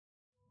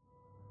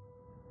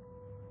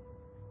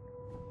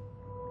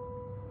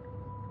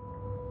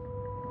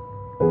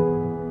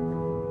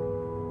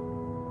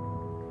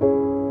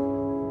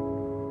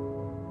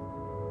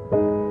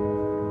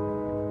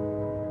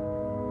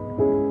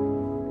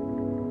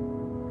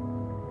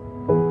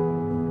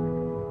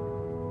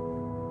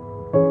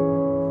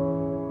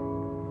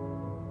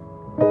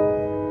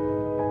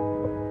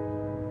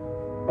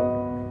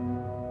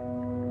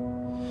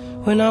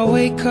When I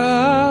wake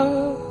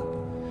up,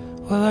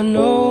 well, I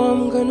know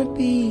I'm gonna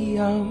be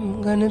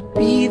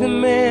the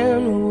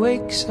man who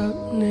wakes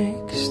up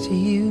next to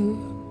you.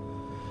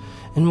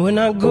 And when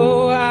I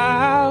go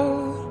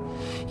out,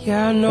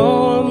 yeah, I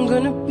know I'm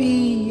gonna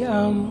be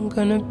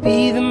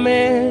the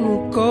man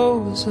who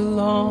goes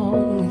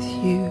along with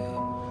you.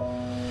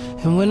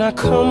 And when I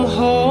come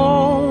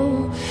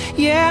home,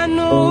 yeah, I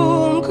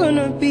know I'm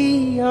gonna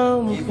be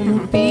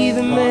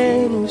the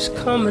man who's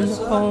coming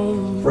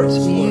home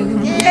to you.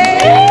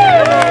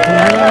 And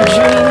when I'm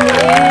dreaming,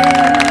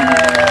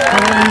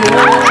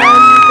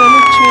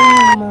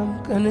 I'm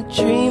gonna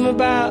dream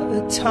about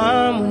the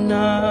time when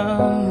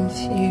I'm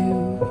with you.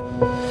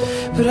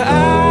 But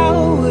I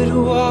would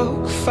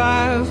walk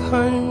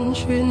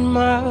 500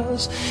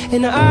 miles,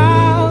 and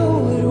I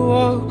would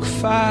walk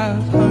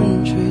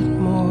 500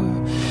 more,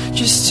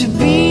 just to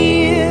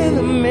be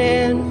the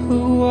man who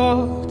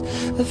walked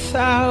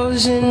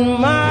 1,000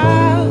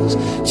 miles,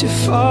 to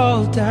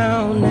fall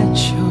down at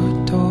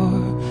your door.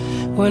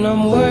 When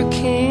I'm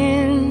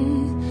working,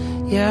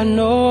 yeah, I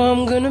know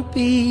I'm gonna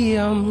be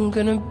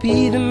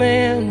the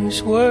man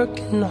who's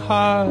working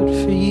hard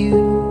for you.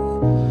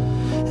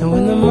 And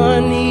when the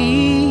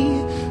money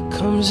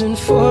comes in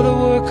for the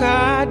work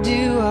I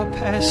do, I'll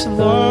pass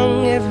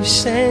along every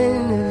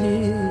cent of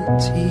it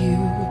to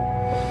you.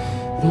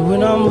 And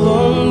when I'm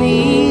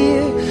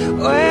lonely,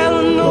 well,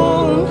 I know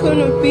I'm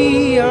gonna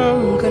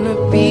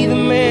be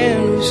the man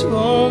who's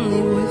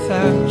lonely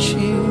without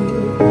you.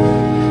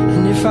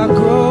 And if I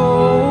grow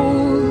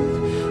old,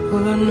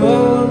 well, I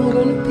know I'm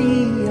gonna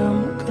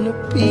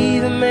be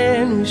the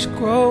man who's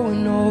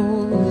growing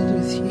old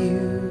with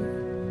you.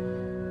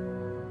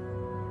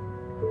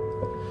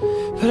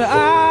 But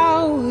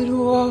I would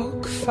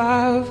walk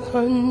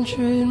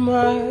 500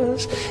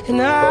 miles,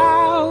 and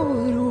I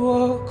would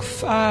walk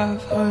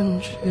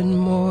 500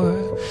 more,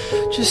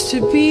 just to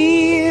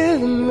be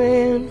the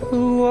man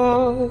who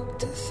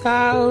walked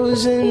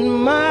 1,000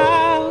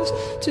 miles,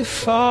 to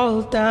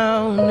fall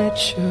down at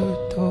your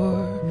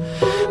door.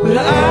 But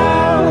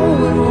I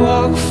would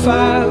walk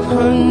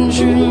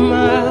 500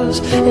 miles,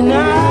 and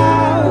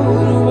I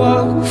would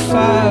walk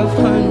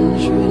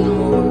 500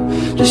 more,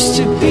 just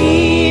to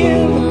be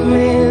the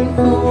man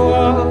who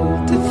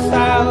walked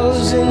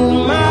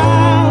 1,000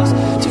 miles,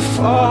 to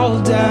fall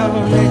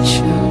down at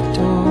your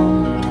door.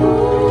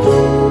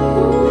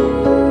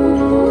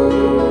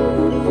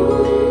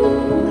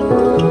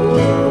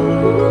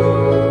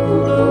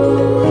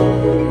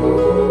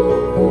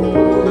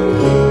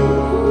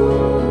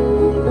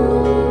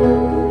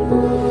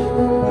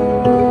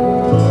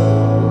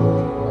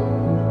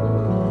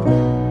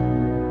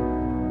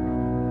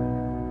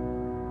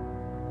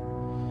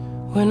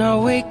 When I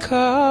wake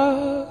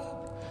up,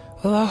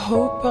 well, I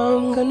hope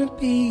I'm gonna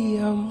be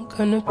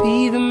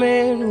the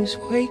man who's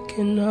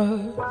waking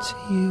up to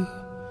you.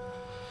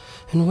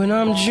 And when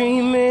I'm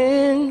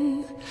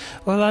dreaming,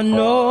 well, I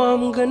know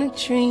I'm gonna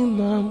dream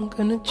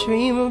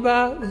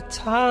about the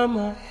time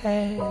I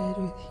had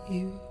with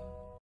you.